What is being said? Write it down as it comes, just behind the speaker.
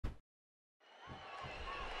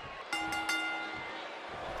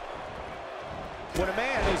When a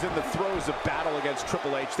man is in the throes of battle against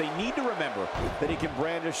Triple H, they need to remember that he can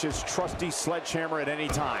brandish his trusty sledgehammer at any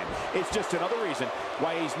time. It's just another reason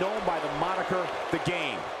why he's known by the moniker The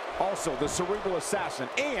Game. Also, the Cerebral Assassin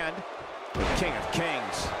and the King of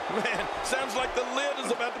Kings. Man, sounds like the lid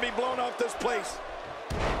is about to be blown off this place.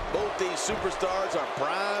 Both these superstars are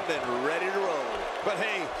primed and ready to roll. But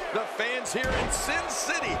hey, the fans here in Sin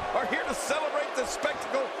City are here to celebrate the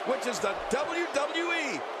spectacle, which is the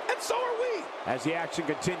WWE. And so are we. As the action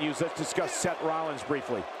continues, let's discuss Seth Rollins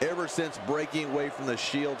briefly. Ever since breaking away from the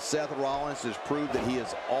Shield, Seth Rollins has proved that he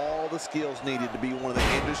has all the skills needed to be one of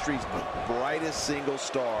the industry's brightest single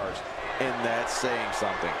stars. And that's saying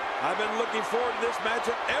something. I've been looking forward to this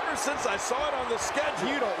matchup ever since I saw it on the schedule.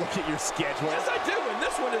 You don't look at your schedule. Yes, I do, and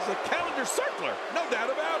this one is a calendar circler. No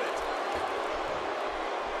doubt about it.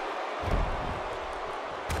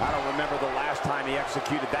 I don't remember the last time he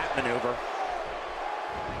executed that maneuver.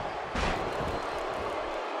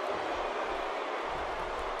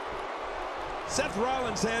 Seth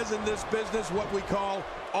Rollins has in this business what we call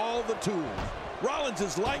all the tools. Rollins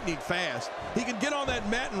is lightning fast. He can get on that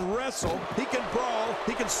mat and wrestle. He can brawl.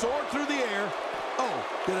 He can soar through the air. Oh,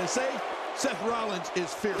 did I say? Seth Rollins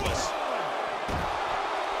is fearless.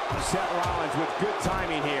 Seth Rollins with good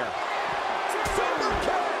timing here.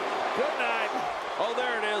 Good night. Oh,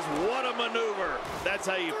 there it is. What a maneuver. That's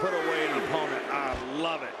how you put away an opponent. I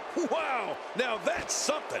love it. Wow. Now that's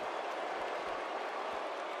something.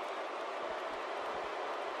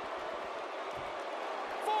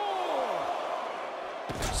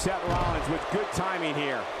 Seth Rollins with good timing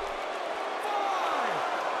here.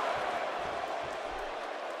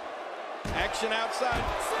 5. Action outside.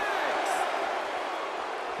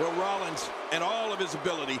 6. Well, Rollins and all of his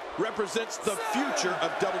ability represents the future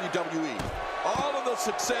of WWE. All of the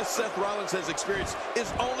success Seth Rollins has experienced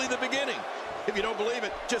is only the beginning. If you don't believe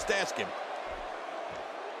it, just ask him.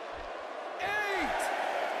 8.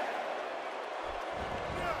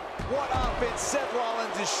 What offense Seth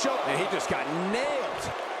Rollins is showing. And he just got nailed.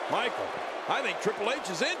 Michael, I think Triple H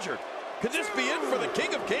is injured. Could this be it for the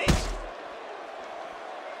King of Kings?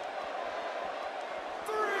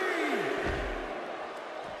 3.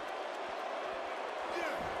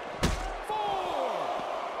 4.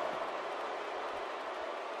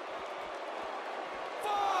 5.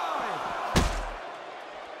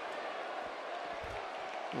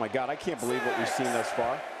 Oh my God, I can't believe what we've seen thus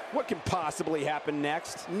far. What can possibly happen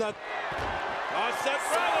next? Not. Oh, Seth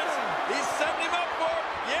Rollins. He's setting him up for it.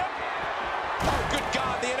 Yep. Oh, good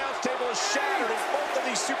God, the announce table is shattered as both of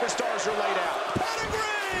these superstars are laid out.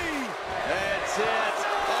 Pedigree! That's it.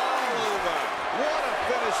 All over. What a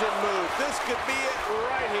finishing move. This could be it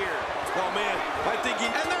right here. Oh, man. I think he...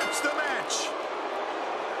 And that's the match.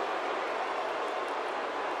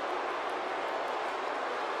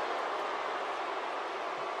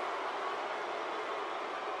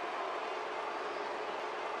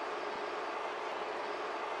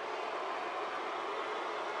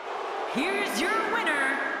 Here's your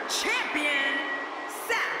winner, champion,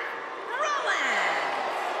 Seth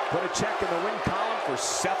Rollins. Put a check in the win column for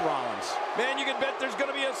Seth Rollins. Man, you can bet there's going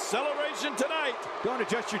to be a celebration tonight. Don't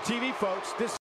adjust your TV, folks. This